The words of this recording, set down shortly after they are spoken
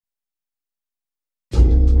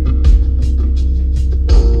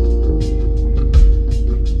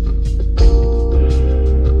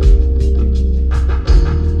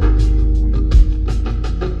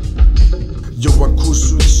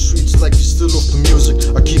of the music.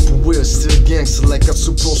 I keep it weird, still gangster like I'm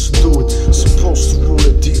supposed to do it. Supposed to rule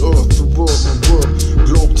it, the earth, the world, my world.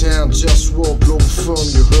 Globetown, JustWar, Globalfirm,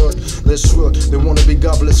 you heard? Let's work. They wanna be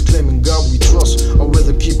godless, claiming God we trust. I'd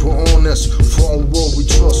rather keep it honest, for on war we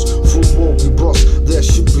trust. For war we bust, that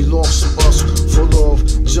shit belongs to us. For love,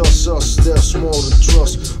 just us, there's more to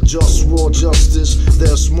trust. Just war, justice,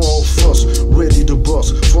 there's more of us. Ready to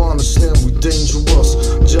bust, for understand we dangerous.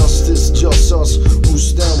 Justice, just us, who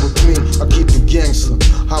stand with me. I keep it gangster,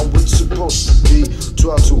 how it's supposed to be.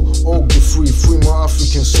 Try to all get free, free my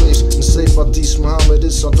African slaves. Enslaved by these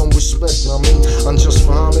Mohammedists, I don't respect, I mean, I'm just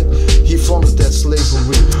Muhammad. He founded that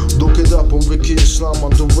slavery. Look it up on Wiki Islam,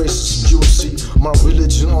 I'm the racist, you see. My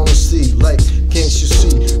religion, honesty, like, can't you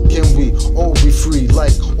see? Can we all be free,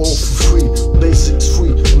 like, all for free? Basics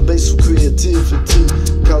free, and basic creativity.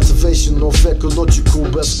 Cultivation of ecological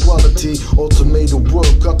best quality. Automated work,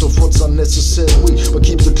 cut off what's unnecessary. But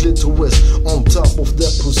keep the clitoris on top of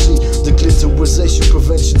that pussy. The clitorisation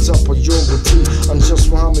prevention top priority. I'm just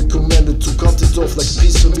Muhammad commanded to cut it off like a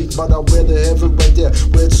piece of meat. But I'd rather have it right there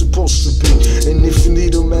where it's supposed to be. And if you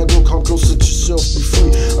need a man, go come closer to yourself, be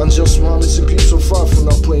free. I'm just Muhammad's a piece of fire for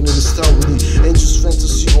not playing in this town with me. Ain't just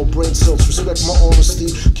fantasy or brain cells, respect my honesty.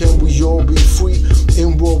 Can we all be free?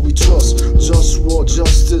 In war we trust. Just war,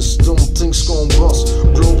 justice, don't think's gon' bust.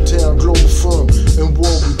 Globetown, Globalfirm, in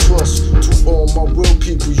war we trust. To all my real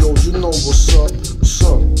people, yo, you know what's up, what's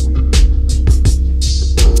up.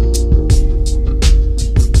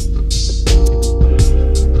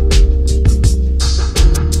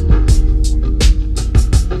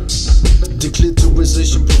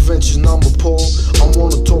 Declitterization prevention, I'm appalled. I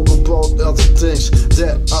wanna talk about other things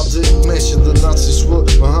that I didn't mention. The Nazis were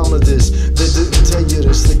Mohammedists. They didn't tell you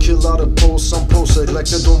this. They kill out of Poles. Some Poles act like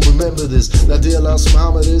they don't remember this. La idealize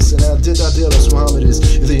Mohammedists, and I did idealize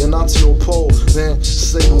Mohammedists. Either you're Nazi or Pole, man,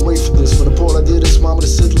 stay away from this. When the Pole I did is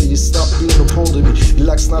Mohammedist Italy, he stopped being a Pole to me. He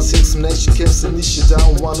likes Nazis, some nation camps, and this shit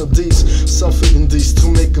down one of these. Suffering these to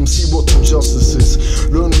make them see what true justice is.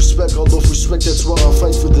 Learn respect, out of respect, that's why I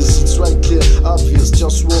fight for this. It's right clear, obvious,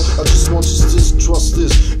 just war. I just want justice, trust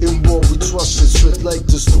this. In war we trust shit straight like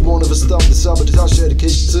this. The one of us stop the sabotage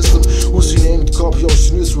education system. Who's your name? The copy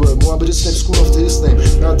Ocean Israel. Mohammedist name, school after his name.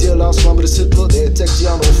 Now dear last Mohammedist Hitler, they attacked the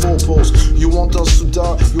on four poles. You want us to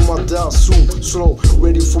die, you might die soon. Slow,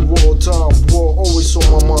 ready for war time. War always on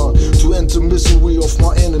my mind. To end the misery of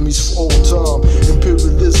my enemies for all time.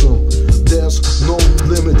 Imperialism, there's no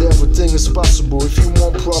limit, everything is possible. If you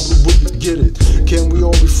want problem, we can get it. Can we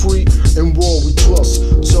all be free? In war we trust.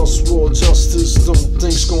 Just war, justice, don't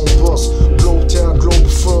think's gon' bust. Globetown,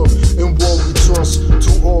 Globalfirm, in war we trust.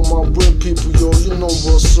 To all my real people, yo, you know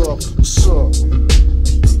what's up, what's up.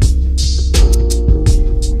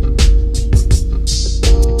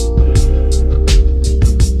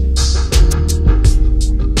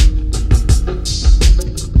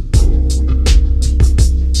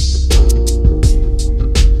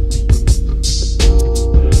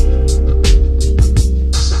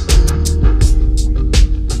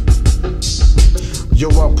 Yo,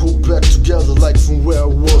 I put back together like from where I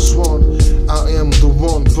was one. I am the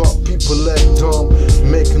one, but people act dumb.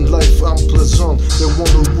 Making life unpleasant. They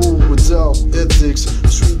wanna rule without ethics.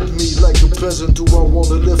 Treat me like a peasant. Do I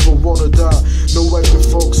wanna live or wanna die? No, I can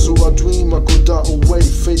focus, so I dream I could die away.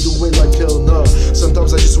 Fade away like hell nah.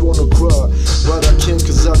 Sometimes I just wanna cry, but I can't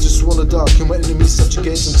cause I just wanna die. Can my enemies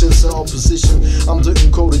subjugate until it's in opposition? I'm the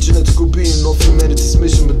encoded genetical being of humanity's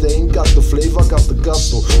mission. But they ain't got the flavor, I got the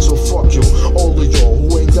gusto. So fuck you, all of y'all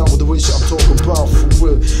who ain't down with the wish I'm talking about for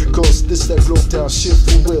real. Cause this that Globetown shit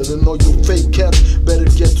for real. And all you fake cats better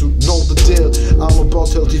get to know the deal. I'm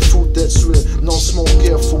about healthy food that's real, no smoke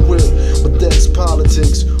here for real. But that's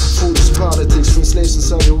politics, food is politics. From slaves in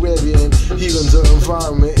Saudi Arabia and healing the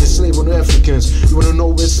environment, enslaving Africans. You wanna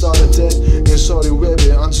know where it started at? In Saudi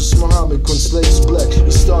Arabia, I'm just Muhammad, when slaves black,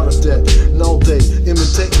 he started that. Now they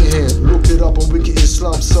imitating him. Look it up on Wiki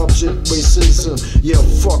Islam, subject racism. Yeah,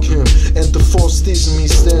 fuck him. And the force teasing me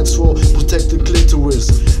stands for protect the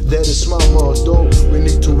clitoris. That is my motto. We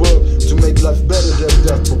need to work to make life better than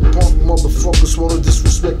that. But punk motherfuckers wanna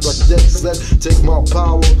disrespect like that. That take my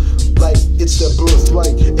power like it's their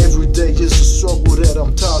birthright. Every day is a struggle that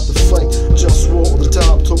I'm tired to fight. Just war all the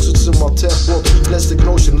time, toxins in my tap water. Plastic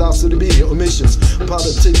notion, lies to the media, emissions.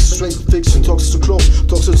 Politics, straight fiction, toxins too close.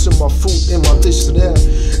 Toxins in my food, in my dish and air.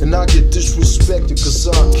 And I get disrespected cause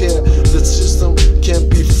I care. That system can't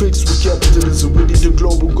be fixed with capitalism. We need a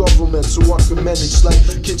global government so I can manage like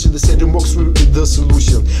kitchen. They say democracy will be the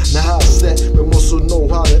solution. Now how's that? We must also know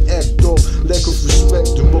how to act off lack of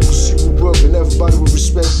respect. Democracy will work and everybody will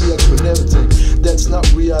respect me and everything. That's not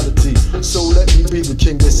reality, so let me be the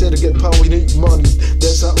king. They say to get power you need money.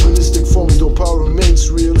 That's not realistic for me, though power remains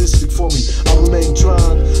realistic for me. I remain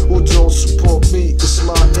trying. Who don't support me is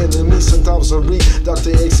my enemy. Sometimes I read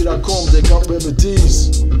Dr. XTcKQFTT, they got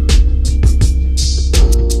remedies.